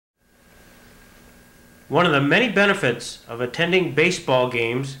One of the many benefits of attending baseball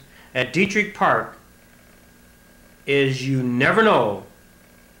games at Diethrick Park is you never know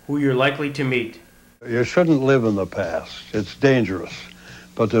who you're likely to meet. You shouldn't live in the past. It's dangerous.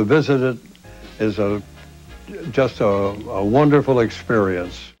 But to visit it is just a wonderful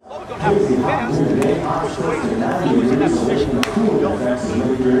experience.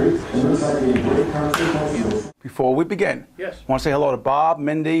 Before we begin, yes, I want to say hello to Bob,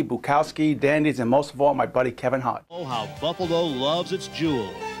 Mindy, Bukowski, Dandies, and most of all, my buddy Kevin Hart. Oh, how Buffalo loves its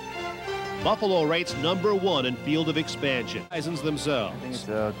jewels. Buffalo rates #1 in field of expansion. Bisons themselves. I think it's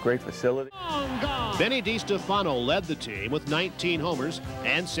a great facility. Bennie DiStefano led the team with 19 homers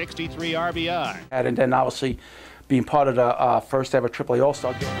and 63 RBI. And then obviously being part of the first ever AAA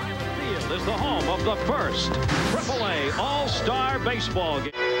All-Star game. Field is the home of the first AAA All-Star baseball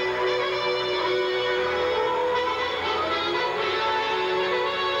game.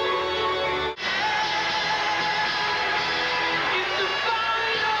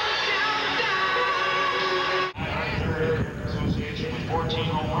 Association with 14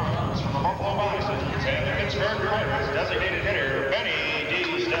 home runs from the Buffalo Bisons and the Pittsburgh Pirates designated hitter Bennie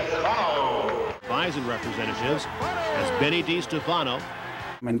DiStefano. Bison representatives as Bennie DiStefano.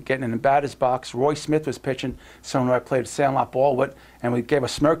 I mean, getting in the batter's box, Roy Smith was pitching, someone who I played sandlot ball with, and we gave a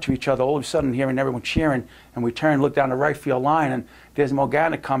smirk to each other. All of a sudden, hearing everyone cheering, and we turned, looked down the right field line, and there's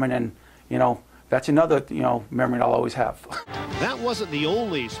Morgana coming, and that's another memory I'll always have. That wasn't the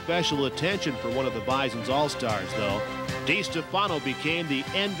only special attention for one of the Bison's All-Stars, though. DiStefano became the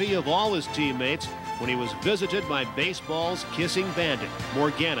envy of all his teammates when he was visited by baseball's kissing bandit,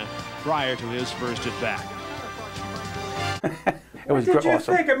 Morgana, prior to his first at-bat. It was what did you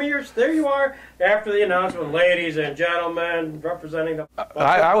awesome. think? I mean, there you are after the announcement, ladies and gentlemen, representing the...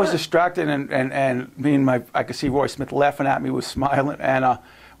 I was distracted, and me and I could see Roy Smith laughing at me, was smiling, and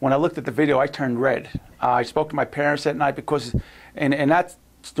when I looked at the video, I turned red. I spoke to my parents that night because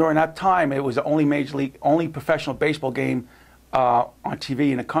during that time, it was the only professional baseball game on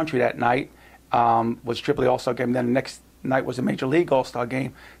TV in the country that night, was AAA All-Star game. Then the next night was a Major League All-Star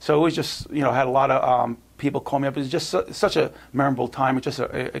game. So it was just, had a lot of people call me up. It was just such a memorable time. It's just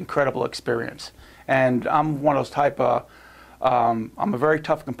an incredible experience. And I'm one of those type of, I'm a very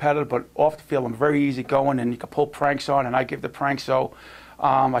tough competitor, but off the field I'm very easygoing, and you can pull pranks on, and I give the pranks. So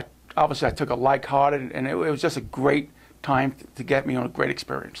obviously I took it lighthearted, and it was just a great time to get me on a great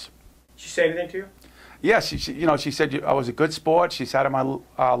experience. Did she say anything to you? Yes, she said I was a good sport. She sat on my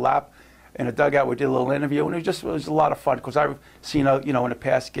lap in a dugout. We did a little interview, and it was a lot of fun because I've seen her, in the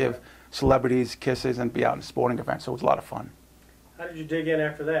past give celebrities kisses and be out in sporting events, so it was a lot of fun. How did you dig in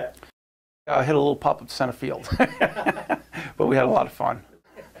after that? I hit a little pop up to center field, but we had a lot of fun.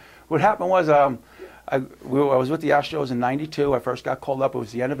 What happened was I was with the Astros in '92. I first got called up. It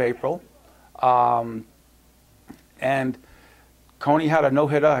was the end of April. And Coney had a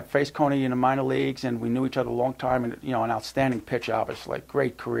no-hitter. I faced Coney in the minor leagues, and we knew each other a long time, and an outstanding pitcher, obviously,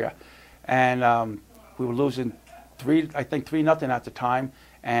 great career. And we were losing 3-0 at the time,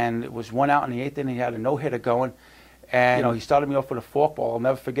 and it was 1 out in the 8th inning. He had a no-hitter going, and he started me off with a forkball. I'll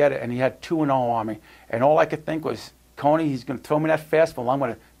never forget it. And he had 2-0 on me, and all I could think was, Coney, he's going to throw me that fastball. I'm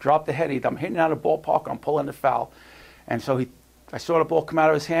going to drop the head. I'm hitting out of the ballpark. I'm pulling the foul, and so I saw the ball come out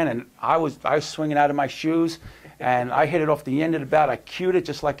of his hand, and I was swinging out of my shoes. And I hit it off the end of the bat. I cued it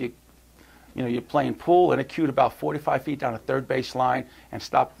just like you're playing pool, and it cued about 45 feet down the third base line and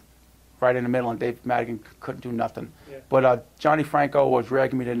stopped right in the middle, and Dave Madigan couldn't do nothing. Yeah. But Johnny Franco was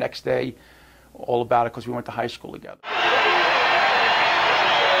ragging me the next day all about it because we went to high school together.